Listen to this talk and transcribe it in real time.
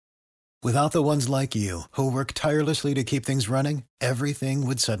Without the ones like you, who work tirelessly to keep things running, everything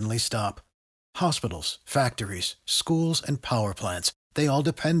would suddenly stop. Hospitals, factories, schools, and power plants, they all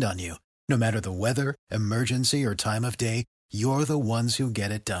depend on you. No matter the weather, emergency, or time of day, you're the ones who get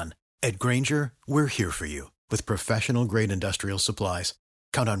it done. At Grainger, we're here for you with professional-grade industrial supplies.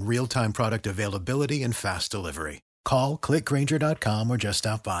 Count on real-time product availability and fast delivery. Call, clickgrainger.com, or just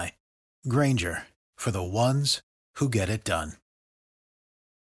stop by. Grainger, for the ones who get it done.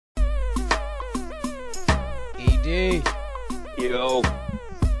 ED. Yo.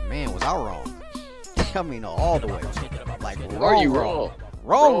 Man, was I wrong? I mean, all the way. Like, wrong. Are you wrong?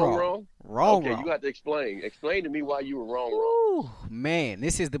 Wrong. Okay, you got to explain. Explain to me why you were wrong. Ooh, man,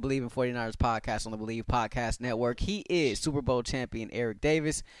 this is the Believe in 49ers podcast on the Believe Podcast Network. He is Super Bowl champion Eric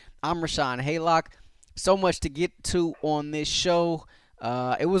Davis. I'm Rashawn Haylock. So much to get to on this show.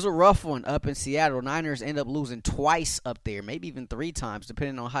 It was a rough one up in Seattle. Niners end up losing twice up there, maybe even 3 times,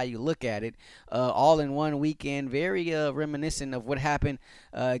 depending on how you look at it. All in one weekend. Very reminiscent of what happened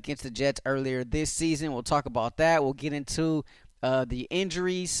against the Jets earlier this season. We'll talk about that. We'll get into the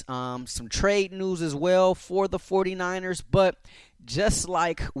injuries, some trade news as well for the 49ers. But just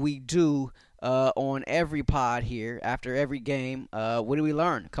like we do on every pod here after every game, what did we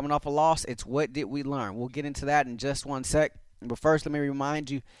learn? Coming off a loss, it's what did we learn? We'll get into that in just one sec. But first, let me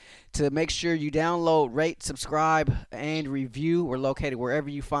remind you to make sure you download, rate, subscribe, and review. We're located wherever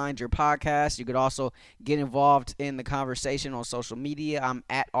you find your podcast. You could also get involved in the conversation on social media. I'm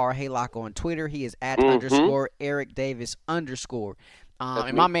at R. Haylock on Twitter. He is at _ Eric Davis _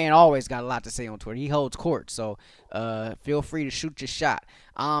 and my man always got a lot to say on Twitter. He holds court, so feel free to shoot your shot.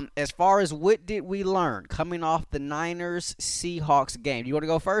 As far as what did we learn coming off the Niners-Seahawks game, do you want to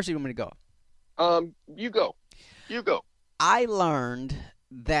go first or do you want me to go? You go. I learned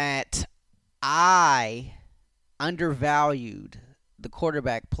that I undervalued the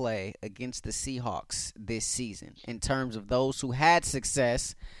quarterback play against the Seahawks this season in terms of those who had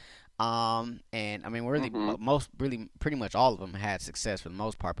success. And I mean, pretty much all of them had success for the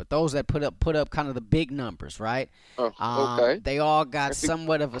most part. But those that put up kind of the big numbers, right? Okay. They all got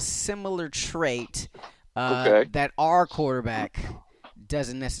somewhat of a similar trait that our quarterback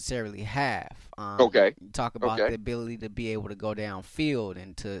doesn't necessarily have. Talk about the ability to be able to go downfield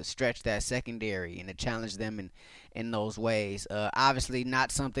and to stretch that secondary and to challenge them in those ways. Obviously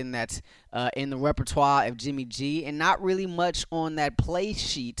not something that's in the repertoire of Jimmy G and not really much on that play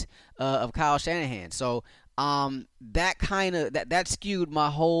sheet of Kyle Shanahan. So that skewed my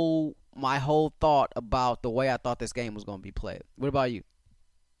whole thought about the way I thought this game was going to be played. What about you?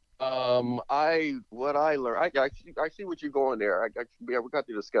 What I learned, I see what you're going there. We got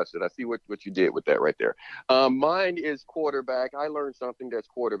to discuss it. I see what you did with that right there. Mine is quarterback. I learned something that's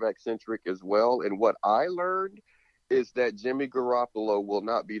quarterback centric as well. And what I learned is that Jimmy Garoppolo will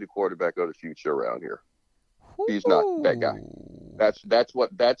not be the quarterback of the future around here. He's not that guy. That's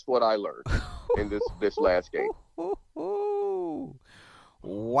what I learned in this last game.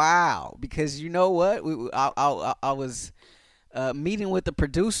 Wow. Because you know what? I was meeting with the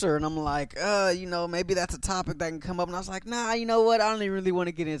producer, and I'm like, maybe that's a topic that can come up. And I was like, nah, you know what? I don't even really want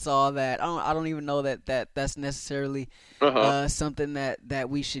to get into all that. I don't even know that's necessarily something that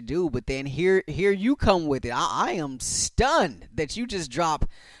we should do. But then here you come with it. I am stunned that you just drop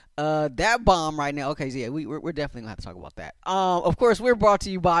that bomb right now. Okay, so yeah, we're definitely gonna have to talk about that. Of course, we're brought to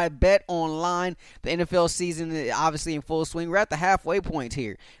you by Bet Online. The NFL season is obviously in full swing. We're at the halfway point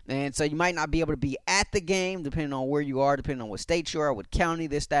here, and so you might not be able to be at the game, depending on where you are, depending on what state you are, what county,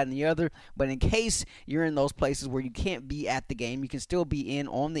 this, that, and the other. But in case you're in those places where you can't be at the game, you can still be in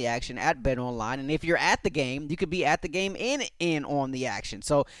on the action at Bet Online. And if you're at the game, you could be at the game and in on the action.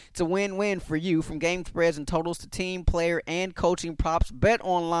 So it's a win-win for you. From game spreads and totals to team, player, and coaching props, Bet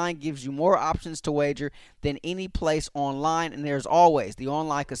Online gives you more options to wager than any place online, and there's always the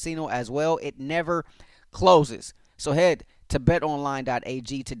online casino as well. It never closes. So head to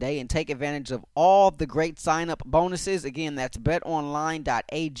betonline.ag today and take advantage of all the great sign-up bonuses. Again, that's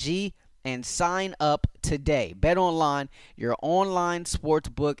betonline.ag and sign up today. BetOnline, your online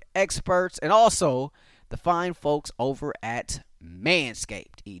sportsbook experts, and also the fine folks over at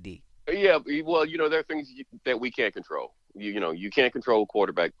Manscaped, ED. Yeah, well, there are things that we can't control. You can't control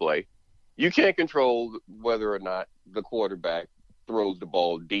quarterback play. You can't control whether or not the quarterback throws the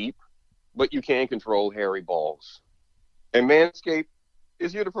ball deep, but you can control hairy balls. And Manscaped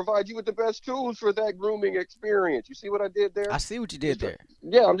is here to provide you with the best tools for that grooming experience. You see what I did there? I see what you did there.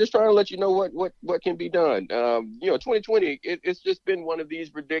 Yeah, I'm just trying to let you know what can be done. 2020, it's just been one of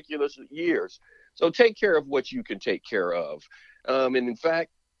these ridiculous years. So take care of what you can take care of. And in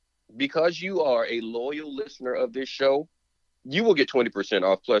fact, because you are a loyal listener of this show, you will get 20%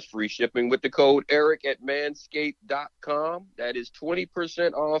 off plus free shipping with the code Eric at manscaped.com. That is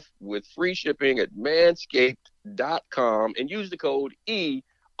 20% off with free shipping at manscaped.com, and use the code ERIC.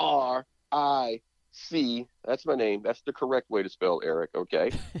 That's my name. That's the correct way to spell Eric,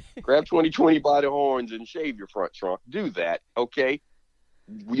 okay? Grab 2020 by the horns and shave your front trunk. Do that, okay?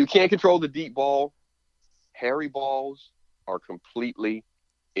 You can't control the deep ball. Hairy balls are completely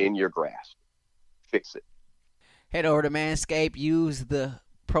in your grasp. Fix it. Head over to Manscaped. Use the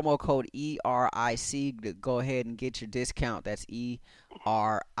promo code ERIC to go ahead and get your discount. That's ERIC.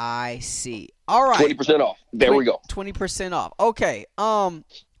 All right. 20% off. There we go. 20% off. Okay.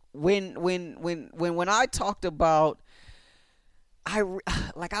 When I talked about, I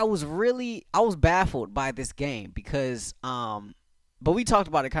was baffled by this game because but we talked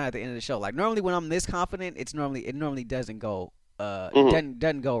about it kind of at the end of the show. Like, normally when I'm this confident, it normally doesn't go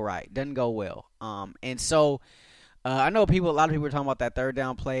doesn't go right, doesn't go well. And so I know a lot of people were talking about that third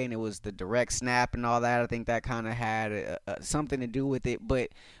down play, and it was the direct snap and all that. I think that kind of had something to do with it. But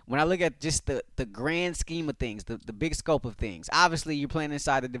when I look at just the grand scheme of things, the big scope of things, obviously you're playing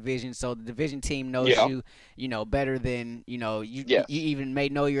inside the division, so the division team knows you better than you even may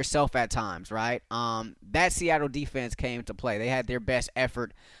know yourself at times, right? That Seattle defense came to play. They had their best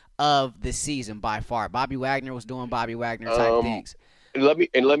effort of the season by far. Bobby Wagner was doing Bobby Wagner type things. Let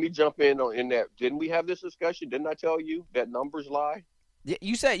me jump in that. Didn't we have this discussion? Didn't I tell you that numbers lie? Yeah,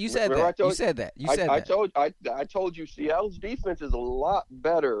 you said that. You said that. I told you Seattle's defense is a lot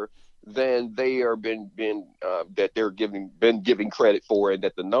better than they are been giving credit for, and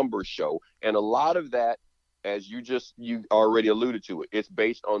that the numbers show. And a lot of that, as you already alluded to, it's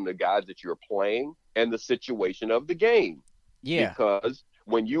based on the guys that you're playing and the situation of the game. Yeah. Because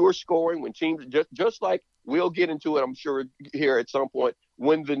when you are scoring, when teams just like, we'll get into it, I'm sure, here at some point,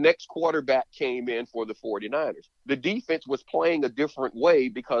 when the next quarterback came in for the 49ers. The defense was playing a different way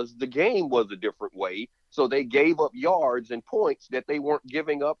because the game was a different way, so they gave up yards and points that they weren't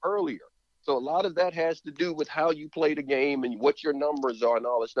giving up earlier. So a lot of that has to do with how you play the game and what your numbers are and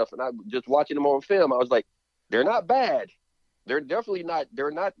all this stuff. And I just watching them on film, I was like, they're not bad. They're definitely not.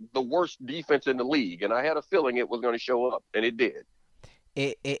 They're not the worst defense in the league. And I had a feeling it was going to show up, and it did.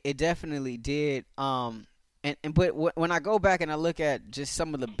 It definitely did. But when I go back and I look at just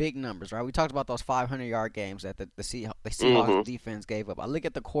some of the big numbers, right? We talked about those 500-yard games that the Seahawks defense gave up. I look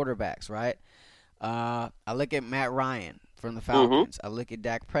at the quarterbacks, right? I look at Matt Ryan from the Falcons. I look at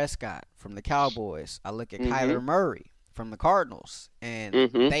Dak Prescott from the Cowboys. I look at Kyler Murray from the Cardinals, and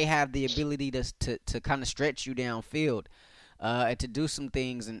they have the ability to kind of stretch you downfield and to do some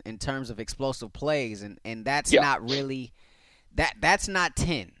things in terms of explosive plays, and that's not really. That's not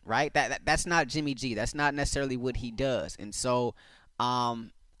 10, right? That's not Jimmy G. That's not necessarily what he does. And so I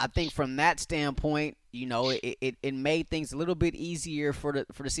think from that standpoint, it made things a little bit easier for the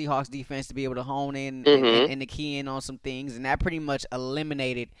Seahawks defense to be able to hone in and to key in on some things, and that pretty much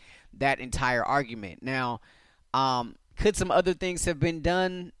eliminated that entire argument. Now, could some other things have been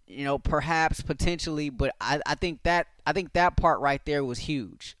done? Perhaps, potentially, but I think that part right there was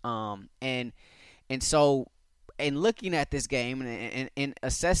huge. And so, in looking at this game and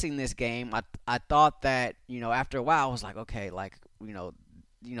assessing this game, I thought that, after a while I was like, okay, like,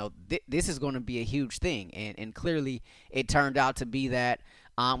 this is going to be a huge thing. And clearly it turned out to be that,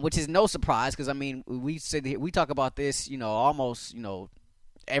 which is no surprise because, I mean, we talk about this, almost,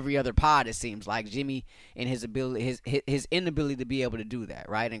 every other pod, it seems like, Jimmy and his ability, his inability to be able to do that,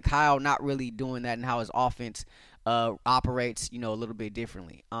 right? And Kyle not really doing that, and how his offense operates, a little bit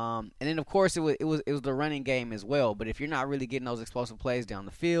differently. And then of course it was the running game as well. But if you're not really getting those explosive plays down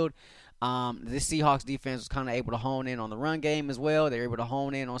the field, this Seahawks defense was kind of able to hone in on the run game as well. They're able to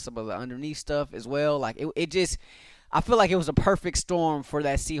hone in on some of the underneath stuff as well. Like it just, I feel like it was a perfect storm for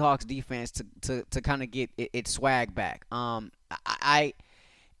that Seahawks defense to kind of get its swag back. I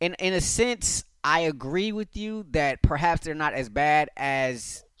in a sense, I agree with you that perhaps they're not as bad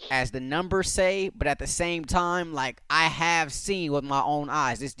as the numbers say, but at the same time, like, I have seen with my own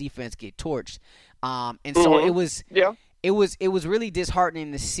eyes this defense get torched, and so it was really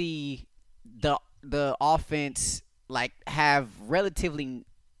disheartening to see the offense like have relatively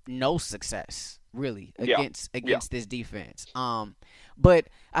no success really against this defense. But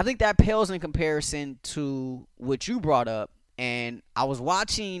I think that pales in comparison to what you brought up, and I was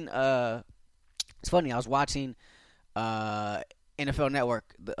watching. It's funny, I was watching NFL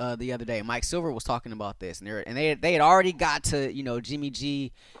Network the other day. Mike Silver was talking about this, and they had already got to, Jimmy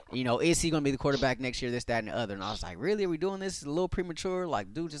G, is he going to be the quarterback next year, this, that, and the other. And I was like, really, are we doing this? It's a little premature.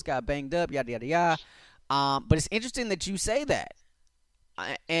 Like, dude just got banged up, yada, yada, yada. But it's interesting that you say that.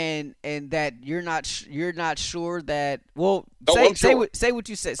 and that you're not sure that. Well, Oh, I'm sure. say what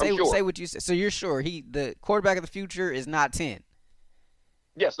you said. I'm sure. Say what you said. So you're sure the quarterback of the future is not 10.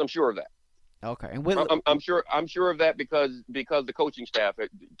 Yes, I'm sure of that. Okay, and I'm sure. I'm sure of that because the coaching staff had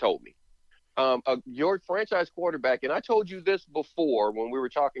told me. Your franchise quarterback, and I told you this before when we were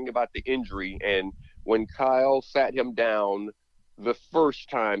talking about the injury and when Kyle sat him down the first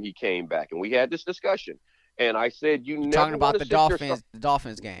time he came back, and we had this discussion. And I said, you never talking about want to the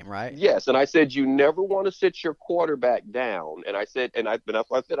Dolphins game, right? Yes, and I said you never want to sit your quarterback down. And I said, and that's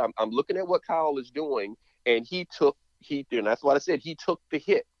why I said I'm looking at what Kyle is doing, and and that's what I said. He took the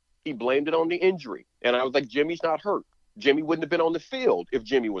hit. He blamed it on the injury, and I was like, Jimmy's not hurt. Jimmy wouldn't have been on the field if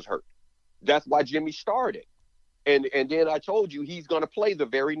Jimmy was hurt. That's why Jimmy started. And then I told you he's going to play the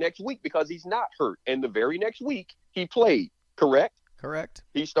very next week because he's not hurt. And the very next week he played. Correct? Correct.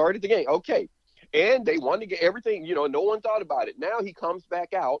 He started the game. Okay. And they wanted to get everything, no one thought about it. Now he comes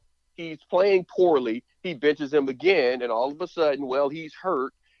back out. He's playing poorly. He benches him again. And all of a sudden, well, he's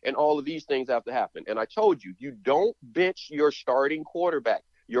hurt. And all of these things have to happen. And I told you, you don't bench your starting quarterback,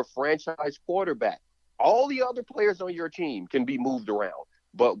 your franchise quarterback. All the other players on your team can be moved around.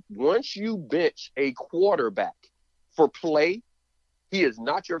 But once you bench a quarterback for play, he is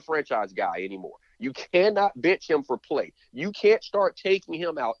not your franchise guy anymore. You cannot bench him for play. You can't start taking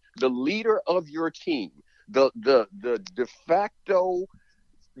him out. The leader of your team, the de facto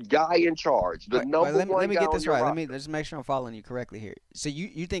guy in charge, the number one guy. Let me get this right. Roster. Let's make sure I'm following you correctly here. So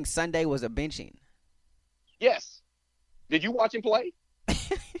you think Sunday was a benching? Yes. Did you watch him play?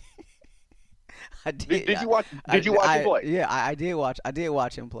 I did. Did you watch him play? Yeah, I did watch. I did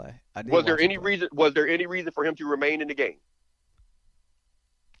watch him play. Was there any reason for him to remain in the game?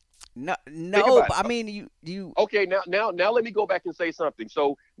 No. But I mean, you. Okay, now let me go back and say something.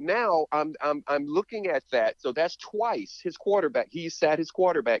 So now I'm looking at that. So that's twice his quarterback. He sat his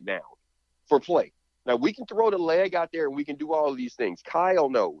quarterback down for play. Now we can throw the leg out there and we can do all of these things. Kyle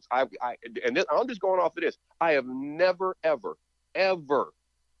knows. I'm just going off of this. I have never ever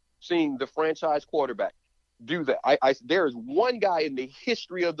seen the franchise quarterback do that. There is one guy in the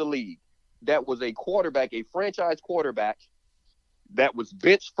history of the league that was a quarterback, a franchise quarterback, that was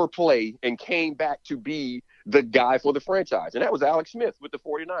benched for play and came back to be the guy for the franchise. And that was Alex Smith with the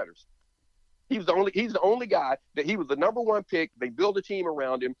 49ers. He's the only guy that he was the number one pick. They build a team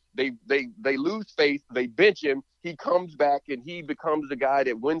around him. They lose faith. They bench him. He comes back and he becomes the guy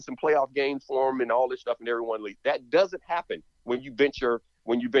that wins some playoff games for him and all this stuff, and everyone leaves. That doesn't happen when you bench your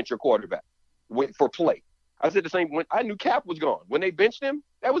quarterback for play. I said the same when I knew Cap was gone. When they benched him,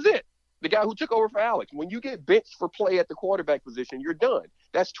 that was it. The guy who took over for Alex. When you get benched for play at the quarterback position, you're done.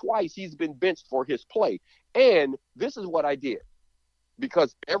 That's twice he's been benched for his play. And this is what I did.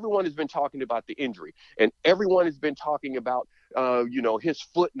 Because everyone has been talking about the injury and everyone has been talking about, his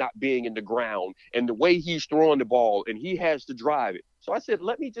foot not being in the ground and the way he's throwing the ball and he has to drive it. So I said,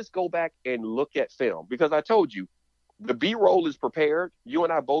 let me just go back and look at film because I told you the B-roll is prepared. You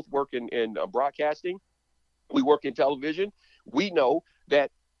and I both work in broadcasting. We work in television. We know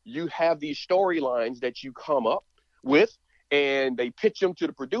that you have these storylines that you come up with and they pitch them to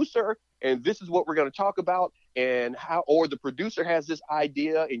the producer. And this is what we're going to talk about and how, or the producer has this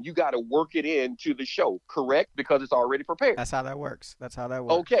idea and you got to work it into the show, correct? Because it's already prepared. That's how that works.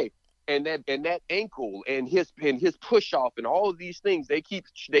 Okay. And that ankle and his push off and all of these things, they keep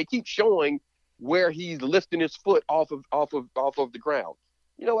showing where he's lifting his foot off of the ground.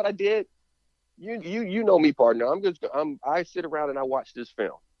 You know what I did? You know me, partner. I sit around and I watch this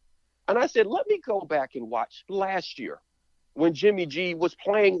film. And I said, let me go back and watch last year when Jimmy G was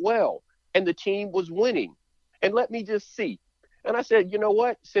playing well and the team was winning. And let me just see. And I said, you know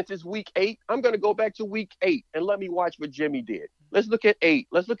what? Since it's week 8, I'm going to go back to week 8 and let me watch what Jimmy did. Let's look at 8.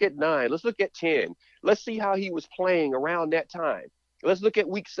 Let's look at 9. Let's look at 10. Let's see how he was playing around that time. Let's look at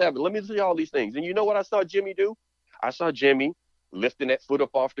week 7. Let me see all these things. And you know what I saw Jimmy do? I saw Jimmy lifting that foot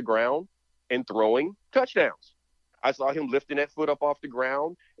up off the ground and throwing touchdowns. I saw him lifting that foot up off the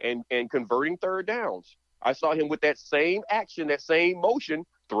ground and converting third downs. I saw him with that same action, that same motion,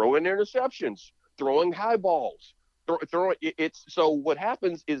 throwing interceptions, throwing high balls, throwing it's. So what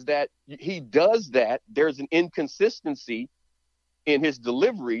happens is that he does that. There's an inconsistency in his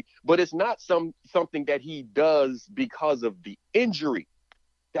delivery, but it's not something that he does because of the injury.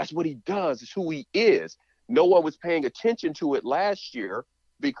 That's what he does. It's who he is. No one was paying attention to it last year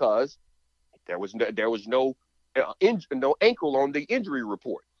because there was no ankle on the injury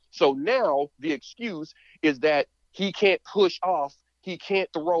report. So now the excuse is that he can't push off, he can't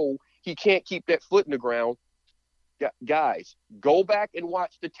throw, he can't keep that foot in the ground. Guys, go back and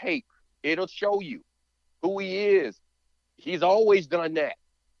watch the tape. It'll show you who he is. He's always done that.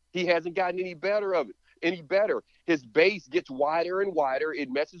 He hasn't gotten any better of it, any better. His base gets wider and wider.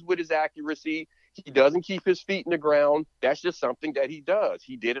 It messes with his accuracy. He doesn't keep his feet in the ground. That's just something that he does.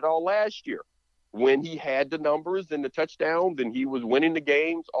 He did it all last year when he had the numbers and the touchdowns and he was winning the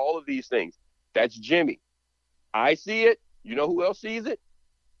games, all of these things. That's Jimmy. I see it. You know who else sees it?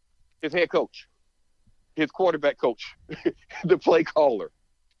 His head coach, his quarterback coach, the play caller.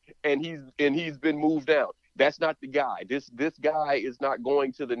 And he's been moved out. That's not the guy. This guy is not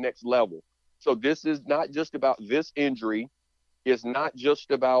going to the next level. So this is not just about this injury. It's not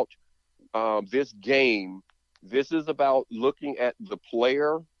just about this game. This is about looking at the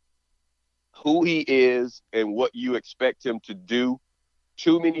player, who he is, and what you expect him to do.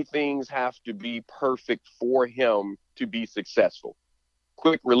 Too many things have to be perfect for him to be successful.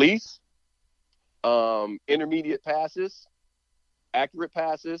 Quick release, intermediate passes, accurate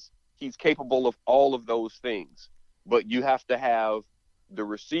passes. He's capable of all of those things, but you have to have the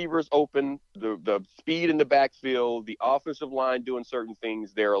receivers open, the speed in the backfield, the offensive line doing certain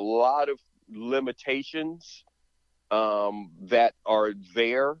things. There are a lot of limitations that are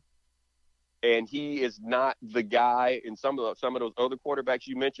there, and he is not the guy. And some of those other quarterbacks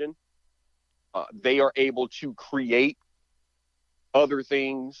you mentioned, they are able to create other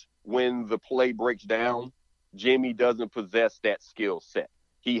things when the play breaks down. Jimmy doesn't possess that skill set.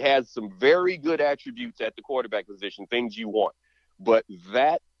 He has some very good attributes at the quarterback position, things you want. But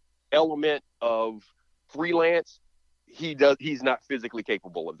that element of freelance, he's not physically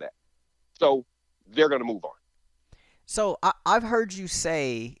capable of that. So they're going to move on. So I've heard you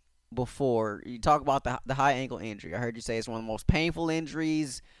say before, you talk about the high ankle injury. I heard you say it's one of the most painful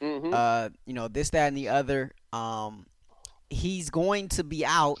injuries, this, that, and the other. He's going to be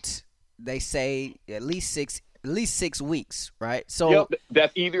out, they say, at least 6 weeks, right? So yep,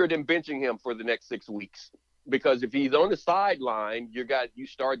 that's easier than benching him for the next 6 weeks. Because if he's on the sideline, you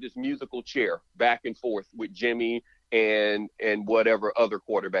start this musical chair back and forth with Jimmy and whatever other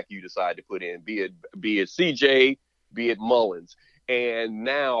quarterback you decide to put in, be it CJ, be it Mullins. And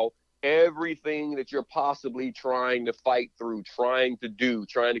now everything that you're possibly trying to fight through, trying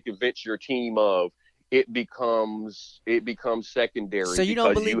to convince your team of, it becomes secondary. So you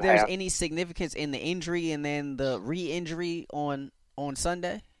don't believe there's any significance in the injury and then the re-injury on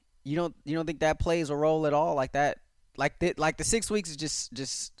Sunday? You don't think that plays a role at all, like that? Like the 6 weeks is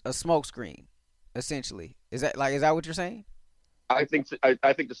just a smokescreen, essentially. Is that what you're saying? I think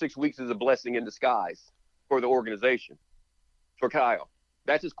the 6 weeks is a blessing in disguise for the organization, for Kyle.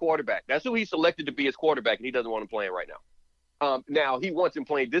 That's his quarterback. That's who he selected to be his quarterback, and he doesn't want him playing right now. Now he wants him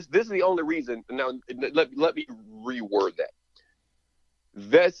playing. This is the only reason. Now let me reword that.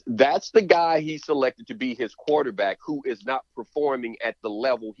 That's the guy he selected to be his quarterback, who is not performing at the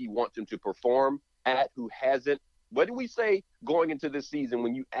level he wants him to perform at, who hasn't. What did we say going into this season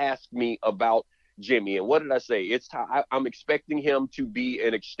when you asked me about Jimmy? And what did I say? I'm expecting him to be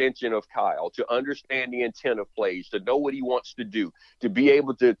an extension of Kyle, to understand the intent of plays, to know what he wants to do, to be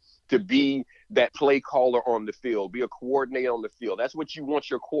able to be that play caller on the field, be a coordinator on the field. That's what you want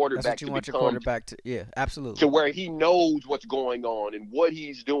your quarterback to become. That's what you want your quarterback to, yeah, absolutely. To where he knows what's going on and what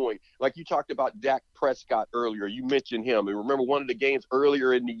he's doing. Like you talked about Dak Prescott earlier. You mentioned him. And remember one of the games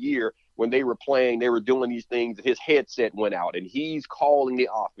earlier in the year when they were playing, they were doing these things, his headset went out and he's calling the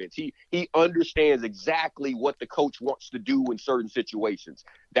offense. He understands exactly what the coach wants to do in certain situations.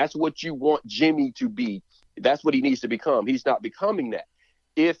 That's what you want Jimmy to be. That's what he needs to become. He's not becoming that.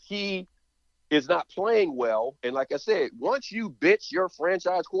 If he is not playing well, and like I said, once you bitch your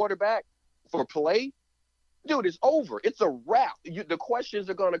franchise quarterback for play, dude, it's over. It's a wrap. The questions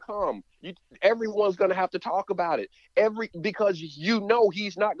are going to come. Everyone's going to have to talk about it. Because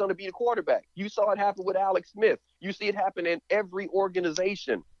he's not going to be the quarterback. You saw it happen with Alex Smith. You see it happen in every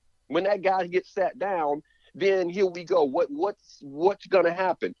organization. When that guy gets sat down, then here we go. What's going to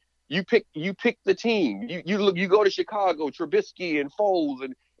happen? You pick the team. You go to Chicago, Trubisky and Foles,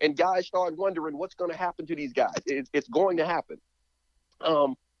 and guys start wondering what's going to happen to these guys. It's going to happen.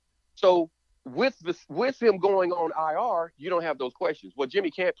 So with him going on IR, you don't have those questions. Well,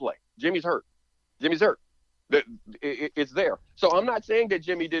 Jimmy can't play. Jimmy's hurt. It's there. So I'm not saying that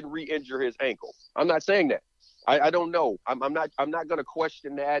Jimmy didn't re-injure his ankle. I'm not saying that. I don't know. I'm not going to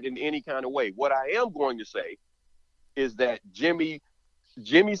question that in any kind of way. What I am going to say is that Jimmy's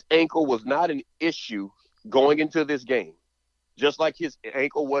ankle was not an issue going into this game, just like his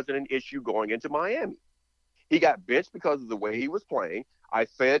ankle wasn't an issue going into Miami. He got benched because of the way he was playing. I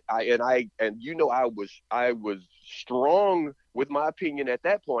was strong with my opinion at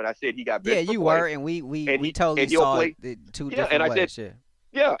that point. I said he got benched. Yeah, you were, and we totally saw it two different ways.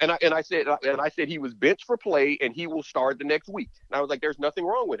 Yeah, and I said he was benched for play and he will start the next week. And I was like, there's nothing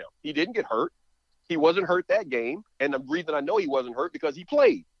wrong with him. He didn't get hurt. He wasn't hurt that game, and the reason I know he wasn't hurt because he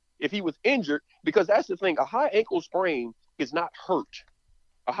played. If he was injured, because that's the thing, a high ankle sprain is not hurt.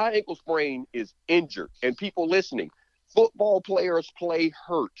 A high ankle sprain is injured. And people listening, football players play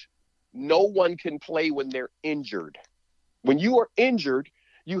hurt. No one can play when they're injured. When you are injured,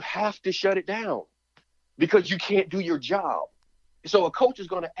 you have to shut it down because you can't do your job. So a coach is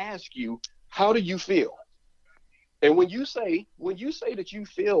going to ask you, how do you feel? And when you say that you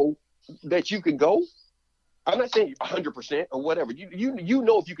feel that you can go, I'm not saying 100% or whatever. You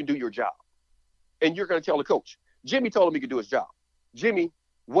know if you can do your job. And you're going to tell the coach. Jimmy told him he could do his job. Jimmy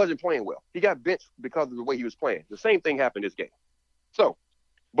wasn't playing well. He got benched because of the way he was playing. The same thing happened this game. So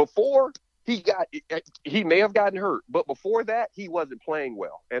before he may have gotten hurt, but before that, he wasn't playing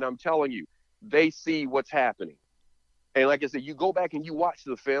well. And I'm telling you, they see what's happening. And like I said, you go back and you watch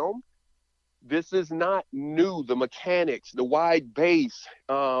the film. This is not new. The mechanics, the wide base,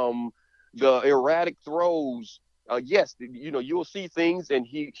 the erratic throws. Yes, you'll see things, and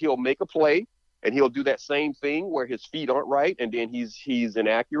he'll make a play, and he'll do that same thing where his feet aren't right, and then he's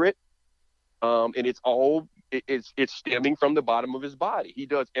inaccurate. And it's stemming from the bottom of his body. He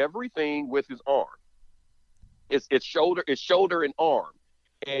does everything with his arm. It's shoulder and arm.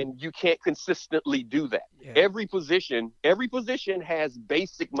 And you can't consistently do that. Yeah. Every position has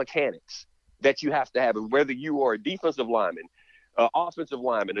basic mechanics that you have to have. And whether you are a defensive lineman, offensive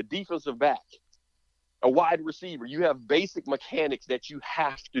lineman, a defensive back, a wide receiver, you have basic mechanics that you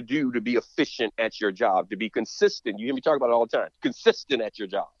have to do to be efficient at your job, to be consistent. You hear me talk about it all the time. Consistent at your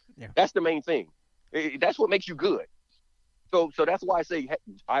job. Yeah. That's the main thing. That's what makes you good. So that's why I say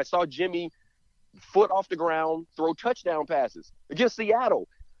I saw Jimmy foot off the ground, throw touchdown passes against Seattle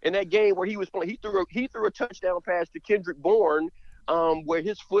in that game where he was playing. He threw a touchdown pass to Kendrick Bourne, where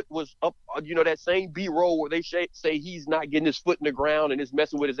his foot was up. That same B-roll where they say he's not getting his foot in the ground and it's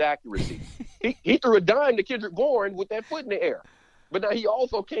messing with his accuracy. he threw a dime to Kendrick Bourne with that foot in the air, but now he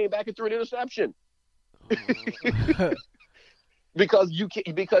also came back and threw an interception. because you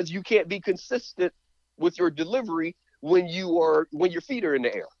can't be consistent with your delivery when your feet are in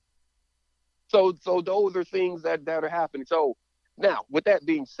the air. So those are things that are happening. So now, with that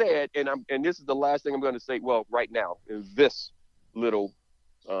being said, and this is the last thing I'm going to say. Well, right now in this little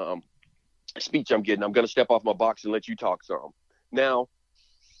speech I'm getting, I'm going to step off my box and let you talk some. Now,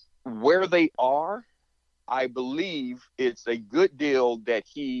 where they are, I believe it's a good deal that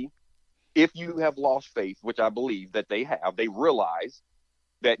if you have lost faith, which I believe that they have, they realize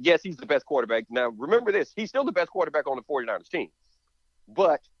that yes, he's the best quarterback. Now, remember this: he's still the best quarterback on the 49ers team,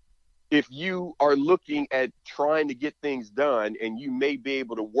 but if you are looking at trying to get things done and you may be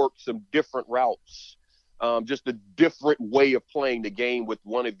able to work some different routes, just a different way of playing the game with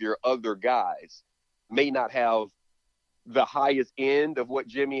one of your other guys, may not have the highest end of what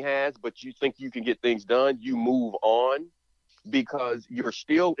Jimmy has, but you think you can get things done, you move on because you're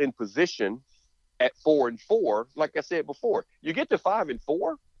still in position at 4-4. Like I said before, you get to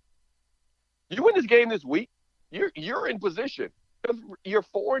 5-4, you win this game this week, you're in position. You're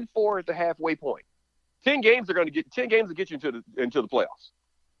 4-4 at the halfway point. 10 games will get you into the playoffs.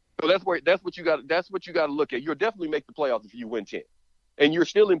 So that's what you got to look at. You'll definitely make the playoffs if you win 10, and you're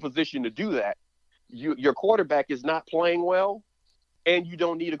still in position to do that. Your quarterback is not playing well, and you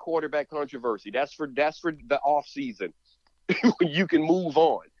don't need a quarterback controversy. That's for the off season. You can move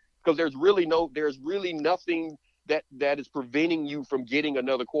on because there's really nothing that is preventing you from getting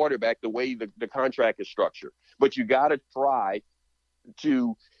another quarterback the way the contract is structured. But you got to try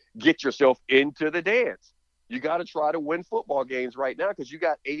to get yourself into the dance. You got to try to win football games right now because you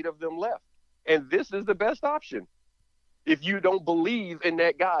got 8 of them left. And this is the best option. If you don't believe in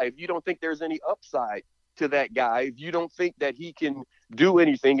that guy, if you don't think there's any upside to that guy, if you don't think that he can do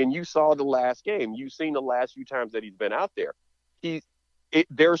anything, and you saw the last game, you've seen the last few times that he's been out there,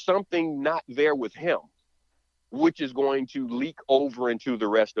 there's something not there with him, which is going to leak over into the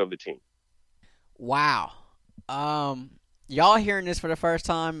rest of the team. Wow. Y'all hearing this for the first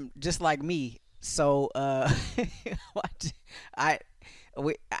time, just like me. So I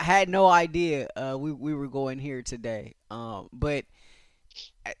had no idea we were going here today. But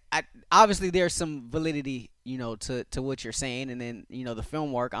I obviously there's some validity, to what you're saying, and then the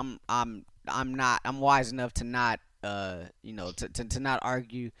film work. I'm wise enough to not to not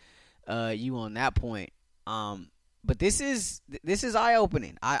argue you on that point. But this is eye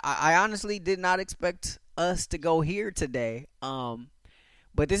opening. I honestly did not expect us to go here today.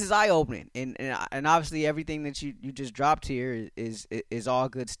 But this is eye opening, and obviously everything that you just dropped here is all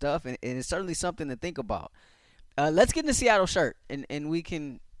good stuff, and it's certainly something to think about. Let's get in the Seattle shirt, and we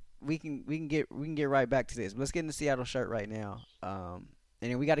can get right back to this. Let's get in the Seattle shirt right now. And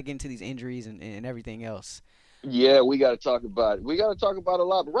then we got to get into these injuries and everything else. Yeah, we got to talk about it. We got to talk about a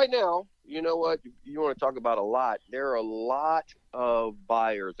lot. But right now, you know what? You want to talk about a lot. There are a lot of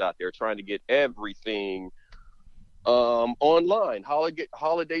buyers out there trying to get everything online.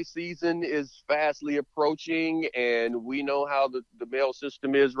 Holiday season is fastly approaching, and we know how the mail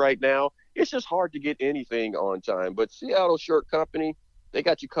system is right now. It's just hard to get anything on time. But Seattle Shirt Company, they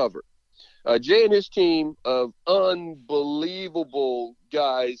got you covered. Jay and his team of unbelievable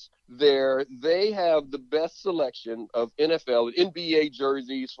guys there, they have the best selection of NFL and NBA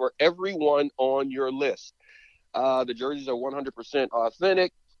jerseys for everyone on your list. The jerseys are 100%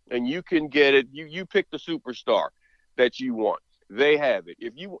 authentic, and you can get it. You pick the superstar that you want. They have it.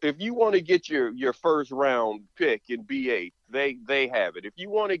 If you want to get your first round pick in BA, they have it. If you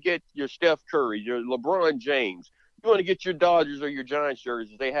want to get your Steph Curry, your LeBron James, you want to get your Dodgers or your Giants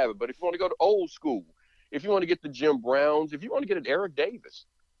jerseys, they have it. But if you want to go to old school, if you want to get the Jim Browns, if you want to get an Eric Davis,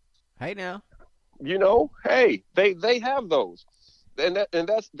 hey now, hey, they have those, and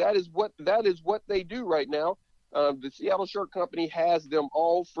that is what they do right now. The Seattle Shirt Company has them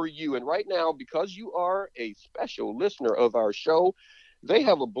all for you, and right now, because you are a special listener of our show, they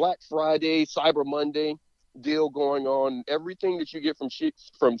have a Black Friday, Cyber Monday deal going on. Everything that you get from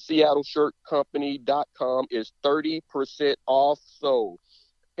SeattleShirtCompany.com is 30% off. So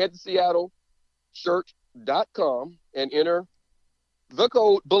head to SeattleShirt.com and enter the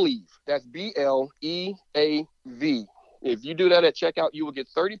code BELIEVE. That's BLEAV. If you do that at checkout, you will get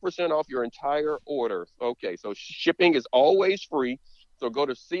 30% off your entire order. Okay, so shipping is always free. So go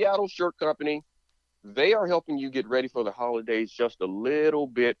to Seattle Shirt Company. They are helping you get ready for the holidays just a little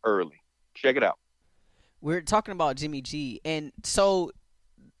bit early. Check it out. We're talking about Jimmy G. And so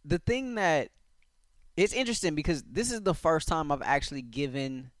the thing that it's interesting because this is the first time I've actually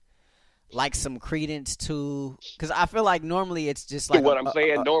given like some credence to, because I feel like normally it's just like what I'm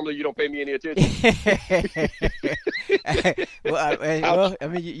saying. Normally you don't pay me any attention. well, I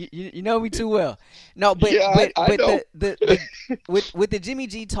mean, you know me too well. No, but yeah, I know. with the Jimmy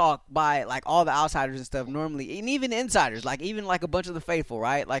G talk by like all the outsiders and stuff normally, and even insiders, like even like a bunch of the faithful,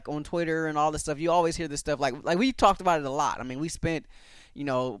 right? Like on Twitter and all this stuff, you always hear this stuff. Like we've talked about it a lot. I mean, we spent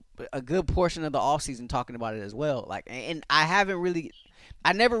a good portion of the offseason talking about it as well. Like, and I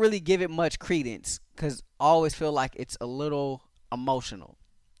never really give it much credence because I always feel like it's a little emotional,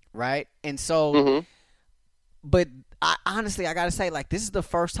 right? And so, but honestly, I got to say, like, this is the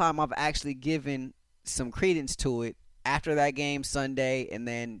first time I've actually given some credence to it after that game Sunday, and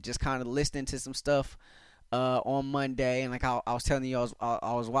then just kind of listening to some stuff on Monday. And like I was telling you,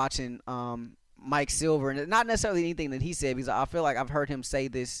 I was watching Mike Silver, and not necessarily anything that he said, because I feel like I've heard him say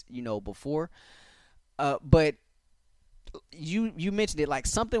this, before. But you mentioned it, like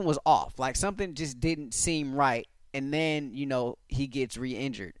something was off, like something just didn't seem right, and then he gets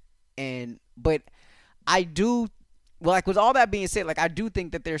re-injured, but I do, well, like with all that being said, like I do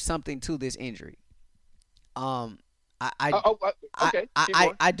think that there's something to this injury. I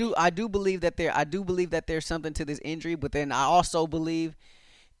do believe that there's something to this injury, but then I also believe,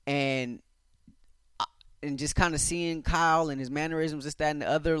 and just kind of seeing Kyle and his mannerisms, this, that, and the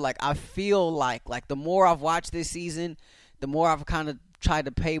other, like I feel like the more I've watched this season, the more I've kind of tried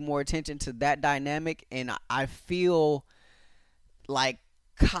to pay more attention to that dynamic, and I feel like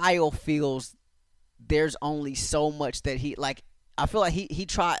Kyle feels there's only so much that he, like, I feel like he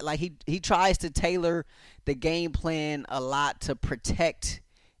tries to tailor the game plan a lot to protect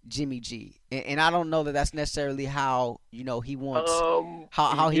Jimmy G, and I don't know that that's necessarily how he wants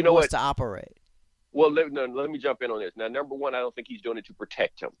how he wants to operate. Well, let me jump in on this. Now, number one, I don't think he's doing it to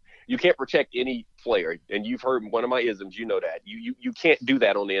protect him. You can't protect any player, and you've heard one of my isms. You know that. You can't do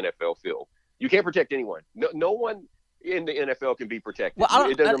that on the NFL field. You can't protect anyone. No one in the NFL can be protected. Well, I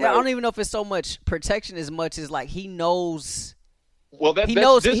don't even know if it's so much protection as much as like he knows. Well, he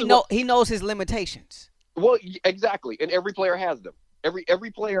knows his limitations. Well, exactly, and every player has them.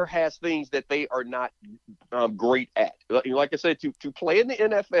 Every player has things that they are not great at. Like I said, to play in the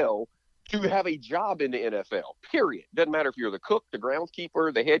NFL. To have a job in the NFL, period. Doesn't matter if you're the cook, the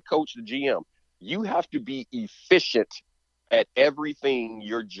groundskeeper, the head coach, the GM. You have to be efficient at everything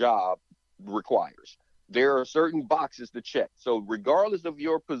your job requires. There are certain boxes to check. So regardless of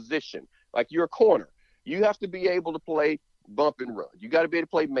your position, like you're a corner, you have to be able to play bump and run. You got to be able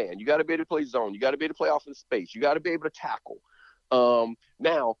to play man. You got to be able to play zone. You got to be able to play off in space. You got to be able to tackle.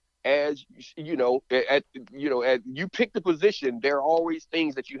 Now, as you pick the position, there are always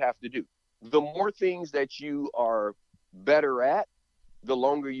things that you have to do. The more things that you are better at, the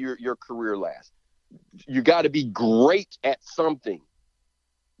longer your career lasts. You got to be great at something.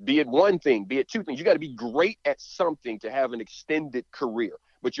 Be it one thing, be it two things. You got to be great at something to have an extended career.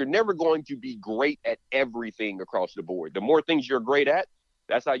 But you're never going to be great at everything across the board. The more things you're great at,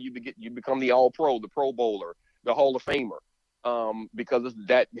 that's how you become the All-Pro, the Pro Bowler, the Hall of Famer, because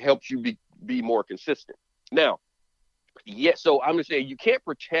that helps you be more consistent. Now, so I'm going to say you can't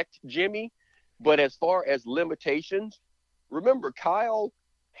protect Jimmy, but as far as limitations, remember Kyle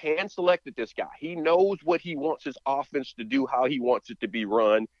hand-selected this guy. He knows what he wants his offense to do, how he wants it to be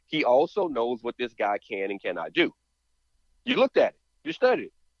run. He also knows what this guy can and cannot do. You looked at it. You studied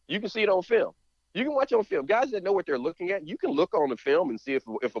it. You can see it on film. You can watch it on film. Guys that know what they're looking at, you can look on the film and see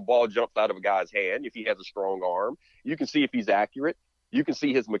if a ball jumps out of a guy's hand, if he has a strong arm. You can see if he's accurate. You can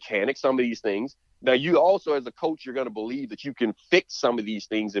see his mechanics, some of these things. Now, you also, as a coach, you're going to believe that you can fix some of these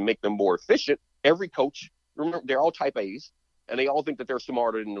things and make them more efficient. Every coach, remember, they're all type A's, and they all think that they're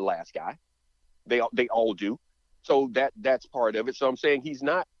smarter than the last guy. They all do. So that's part of it. So I'm saying he's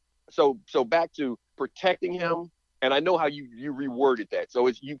not. So back to protecting him, and I know how you reworded that.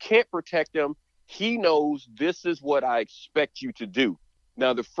 So you can't protect him. He knows this is what I expect you to do.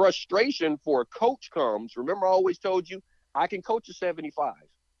 Now, the frustration for a coach comes, remember I always told you, I can coach a 75.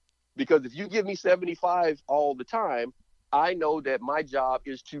 Because if you give me 75 all the time, I know that my job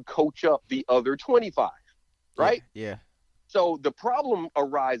is to coach up the other 25, right? Yeah. So the problem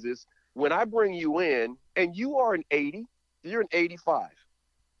arises when I bring you in and you are an 80, you're an 85.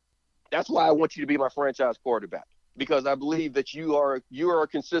 That's why I want you to be my franchise quarterback, because I believe that you are a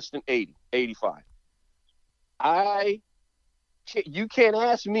consistent 80, 85. You can't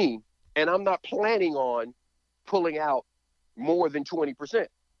ask me, and I'm not planning on pulling out more than 20%.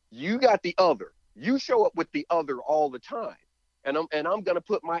 You got the other. You show up with the other all the time. And I'm going to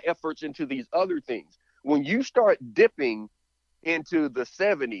put my efforts into these other things. When you start dipping into the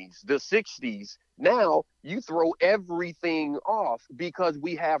 70s, the 60s, now you throw everything off because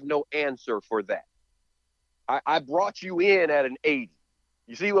we have no answer for that. I brought you in at an 80.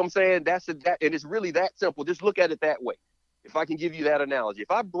 You see what I'm saying? And it's really that simple. Just look at it that way. If I can give you that analogy.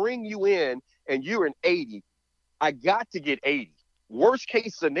 If I bring you in and you're an 80, I got to get 80. Worst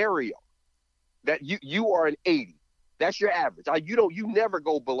case scenario, that you are an 80. That's your average. You never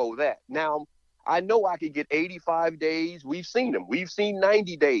go below that. Now, I know I could get 85 days. We've seen them. We've seen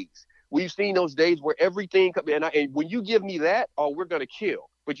 90 days. We've seen those days where everything comes in. And when you give me that, we're going to kill.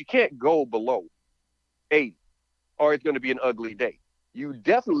 But you can't go below 80, or it's going to be an ugly day. You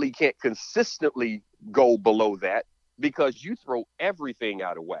definitely can't consistently go below that because you throw everything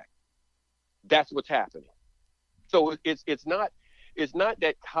out of whack. That's what's happening. So it's not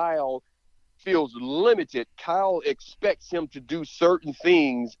that Kyle feels limited. Kyle expects him to do certain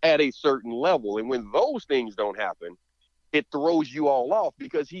things at a certain level. And when those things don't happen, it throws you all off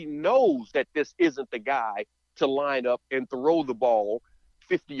because he knows that this isn't the guy to line up and throw the ball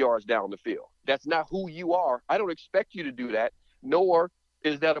 50 yards down the field. That's not who you are. I don't expect you to do that, nor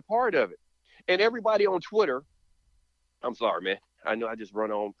is that a part of it. And everybody on Twitter, I'm sorry, man. I know I just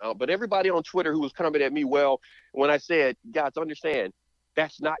run on, but everybody on Twitter who was coming at me, when I said, guys, understand,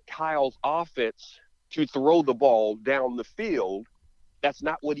 that's not Kyle's offense to throw the ball down the field. That's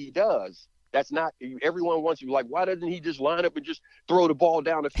not what he does. That's not, everyone wants you, like, why doesn't he just line up and just throw the ball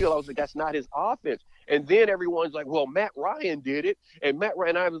down the field? I was like, that's not his offense. And then everyone's like, well, Matt Ryan did it. And Matt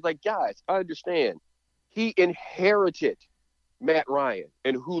Ryan, I was like, guys, I understand. He inherited Matt Ryan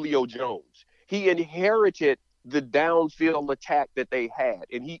and Julio Jones. He inherited the downfield attack that they had,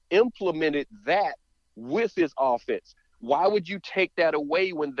 and he implemented that with his offense. Why would you take that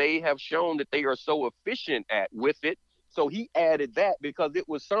away when they have shown that they are so efficient with it? So he added that because it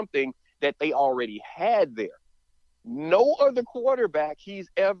was something that they already had there. No other quarterback he's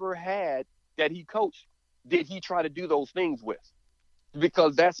ever had that he coached did he try to do those things with,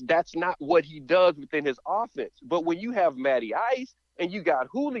 because that's not what he does within his offense. But when you have Matty Ice and you got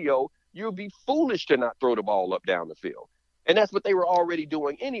Julio, you'll be foolish to not throw the ball up down the field. And that's what they were already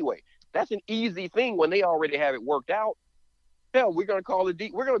doing anyway. That's an easy thing when they already have it worked out. Hell, we're going to call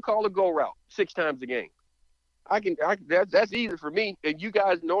a go route 6 times a game. That's easy for me. And you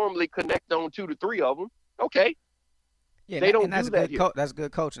guys normally connect on 2 to 3 of them. Okay. Yeah, they don't and that's do that here. That's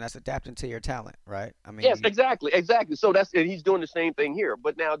good coaching. That's adapting to your talent, right? I mean, yes, exactly. So and he's doing the same thing here.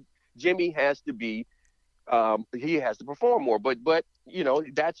 But now Jimmy has to be, he has to perform more. But that's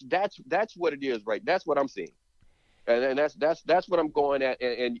what it is, right? That's what I'm seeing, and that's what I'm going at.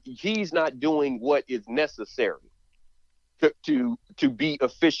 And he's not doing what is necessary to be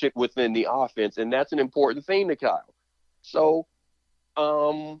efficient within the offense, and that's an important thing to Kyle. So,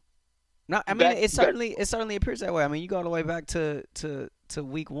 no, I mean it certainly appears that way. I mean, you go all the way back to to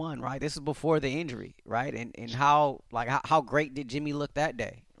week 1, right? This is before the injury, right? And how great did Jimmy look that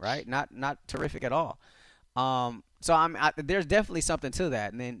day, right? Not terrific at all. So there's definitely something to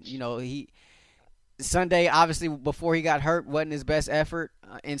that. And then Sunday, obviously before he got hurt, wasn't his best effort,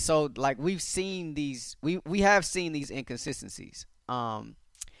 and so like we have seen these inconsistencies.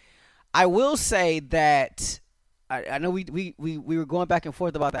 I will say that I know we were going back and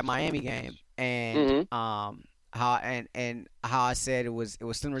forth about that Miami game, and how I said it was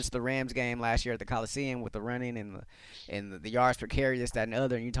similar to the Rams game last year at the Coliseum with the running and the yards per carry, this, that, and the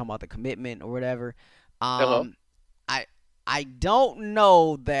other, and you talking about the commitment or whatever. I don't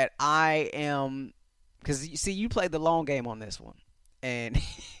know that I am. Because, you see, you played the long game on this one. And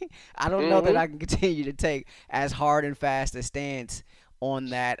I don't know that I can continue to take as hard and fast a stance on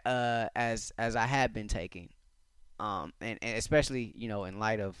that as I have been taking. And especially, in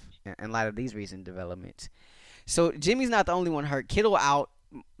light of these recent developments. So Jimmy's not the only one hurt. Kittle out,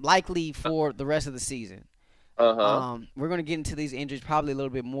 likely for the rest of the season. We're going to get into these injuries probably a little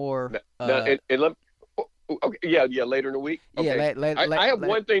bit more. Okay, later in the week. Okay. I have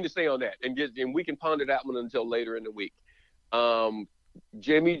one thing to say on that, and we can ponder that one until later in the week.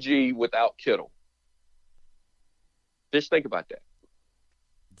 Jimmy G without Kittle. Just think about that.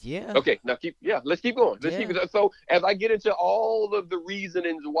 Yeah. Okay. Now let's keep going. So as I get into all of the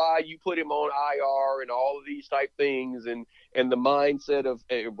reasonings why you put him on IR and all of these type things, and the mindset of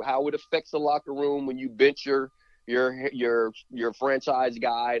how it affects the locker room when you bench your franchise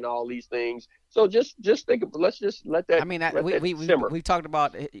guy and all these things. So just think of, let's just let that. I mean, simmer. We've talked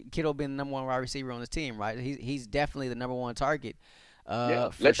about Kittle being the number one wide receiver on his team, right? He's definitely the number one target,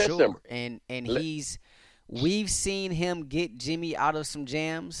 for let sure. That simmer. And we've seen him get Jimmy out of some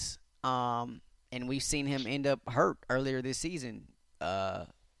jams, and we've seen him end up hurt earlier this season,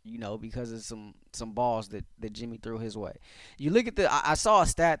 because of some balls that Jimmy threw his way. You look at I saw a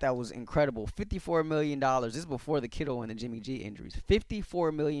stat that was incredible. $54 million. This is before the Kittle and the Jimmy G injuries.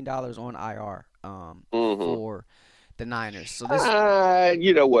 $54 million on IR for the Niners. So this,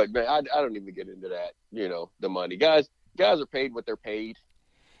 you know what, man? I don't even get into that. The money, guys are paid what they're paid.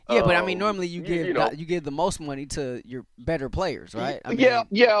 Yeah, but I mean, normally you give the most money to your better players, right? I mean,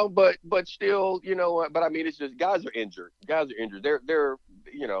 but still, But I mean, it's just guys are injured.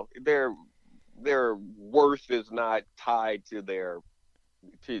 Their worth is not tied to their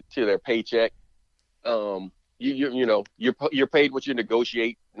paycheck. You're paid what you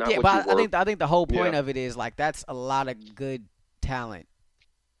negotiate. Not what but you work. I think the whole point of it is like that's a lot of good talent.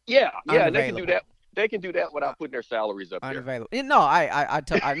 Yeah, they can do that. They can do that without putting their salaries up unavailable. there. No, I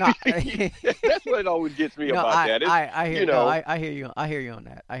no. That's what always gets me about that. I hear you on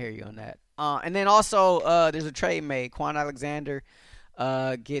that. And then also there's a trade made. Quan Alexander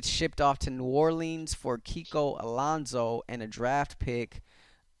gets shipped off to New Orleans for Kiko Alonso and a draft pick.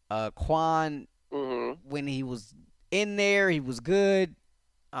 Quan, when he was in there, he was good,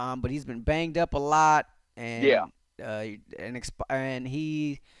 but he's been banged up a lot. And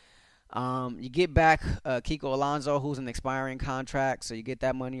he. You get back Kiko Alonso, who's an expiring contract, so you get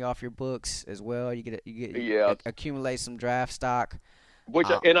that money off your books as well. You accumulate some draft stock. Which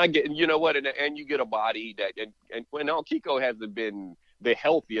and I get, you know what, and you get a body that and now Kiko hasn't been the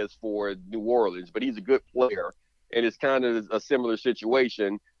healthiest for New Orleans, but he's a good player, and it's kind of a similar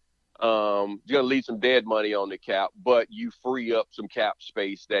situation. You're gonna leave some dead money on the cap, but you free up some cap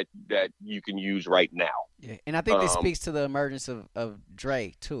space that you can use right now. Yeah, and I think this speaks to the emergence of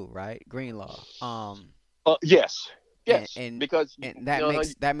Dre too, right? Greenlaw. Yes, and because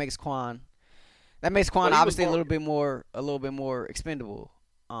that makes Quan obviously a little bit more expendable.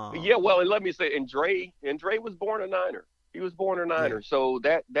 And let me say, and Dre was born a Niner. He was born a Niner, so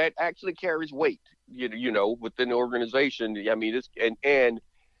that actually carries weight, within the organization. I mean, it's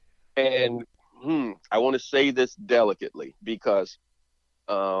and I want to say this delicately because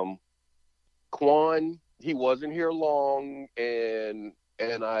Quan, he wasn't here long, and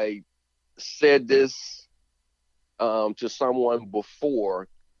I said this to someone before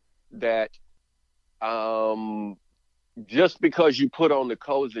that just because you put on the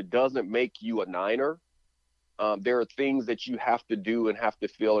colors, it doesn't make you a Niner. There are things that you have to do and have to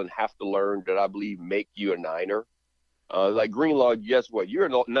feel and have to learn that I believe make you a Niner. Like Greenlaw, guess what? You're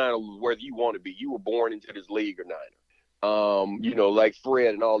a Niner whether you want to be. You were born into this league or Niner. Like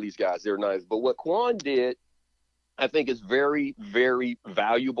Fred and all these guys, they're Niners. But what Quan did, I think is very, very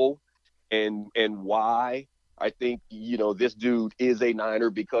valuable, and why I think, this dude is a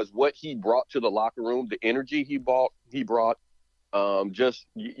Niner, because what he brought to the locker room, the energy he brought, you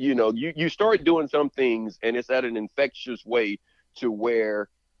start doing some things and it's at an infectious way to where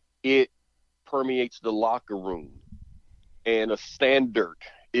it permeates the locker room. and a standard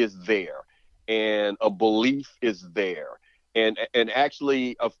is there, and a belief is there, and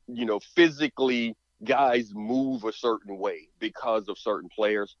actually, physically, guys move a certain way because of certain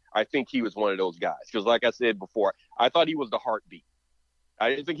players. I think he was one of those guys because, like I said before, I thought he was the heartbeat. I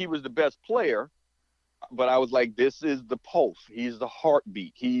didn't think he was the best player, but I was like, this is the pulse. He's the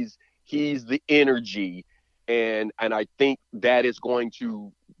heartbeat. He's the energy, and I think that's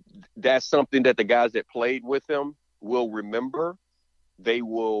something that the guys that played with him will remember.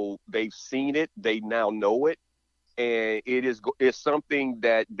 They've seen it. They now know it. And it's something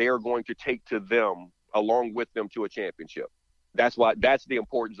that they're going to take to them along with them to a championship. That's the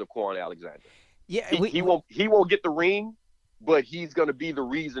importance of Kwon Alexander. Yeah, he won't get the ring, but he's going to be the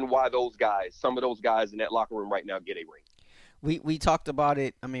reason why some of those guys in that locker room right now get a ring. We talked about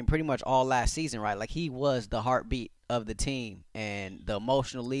it, pretty much all last season, right? Like, he was the heartbeat of the team and the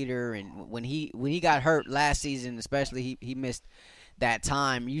emotional leader. And when he got hurt last season, especially, he missed that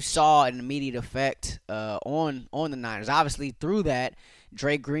time. You saw an immediate effect on the Niners. Obviously, through that,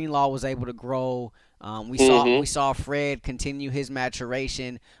 Drake Greenlaw was able to grow. We saw Fred continue his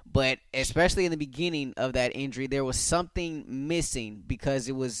maturation, but especially in the beginning of that injury, there was something missing because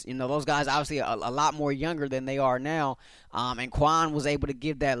it was, those guys obviously a lot more younger than they are now, and Kwon was able to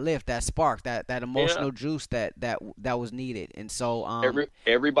give that lift, that spark, that emotional juice that was needed, and so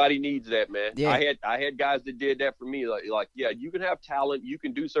everybody needs that, man. Yeah. I had guys that did that for me, like yeah, you can have talent, you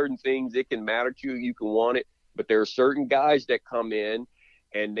can do certain things, it can matter to you, you can want it, but there are certain guys that come in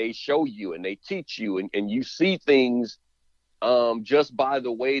and they show you and they teach you, and you see things just by the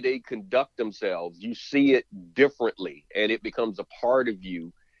way they conduct themselves. You see it differently, and it becomes a part of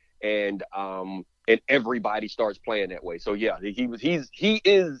you, and everybody starts playing that way. So yeah, he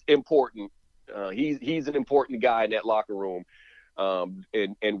is important. He's an important guy in that locker room,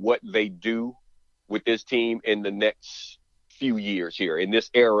 and what they do with this team in the next few years here in this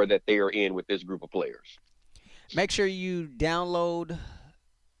era that they are in with this group of players. Make sure you download,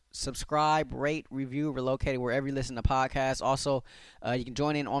 subscribe, rate, review. We're located wherever you listen to podcasts. Also, you can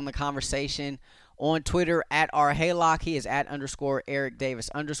join in on the conversation on Twitter at @RHaylock. He is @_Eric Davis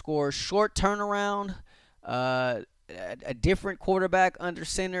 _ Short turnaround. A different quarterback under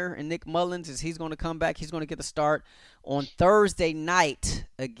center, and Nick Mullins, as he's going to come back. He's going to get the start on Thursday night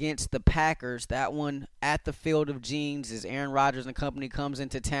against the Packers. That one at the Field of Dreams as Aaron Rodgers and company comes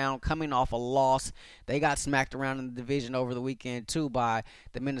into town, coming off a loss. They got smacked around in the division over the weekend too by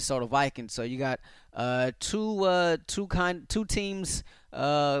the Minnesota Vikings. So you got two teams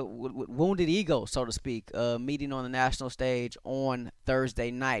with wounded egos, so to speak, meeting on the national stage on Thursday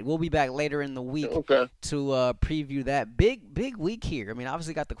night. We'll be back later in the week to preview that big week here.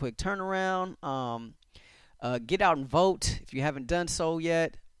 Obviously got the quick turnaround. Get out and vote if you haven't done so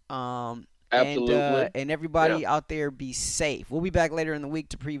yet. Absolutely. And everybody out there, be safe. We'll be back later in the week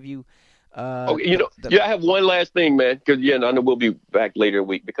to preview. I have one last thing, man, because I know we'll be back later in the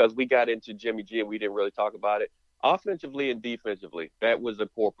week because we got into Jimmy G and we didn't really talk about it. Offensively and defensively, that was a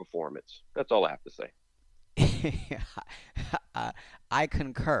poor performance. That's all I have to say. I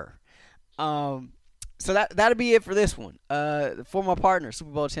concur. So that'll be it for this one. For my partner, Super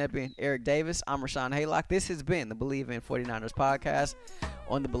Bowl champion Eric Davis, I'm Rashawn Haylock. This has been the Believe in 49ers podcast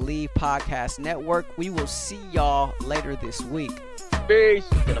on the Believe Podcast Network. We will see y'all later this week. Peace.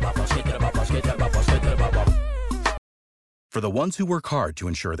 For the ones who work hard to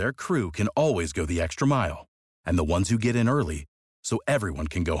ensure their crew can always go the extra mile, and the ones who get in early so everyone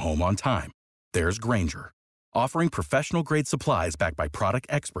can go home on time, there's Grainger, offering professional-grade supplies backed by product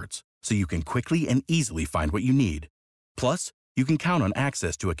experts so you can quickly and easily find what you need. Plus, you can count on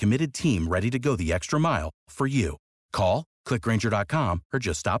access to a committed team ready to go the extra mile for you. Call, click Grainger.com, or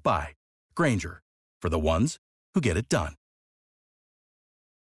just stop by. Grainger, for the ones who get it done.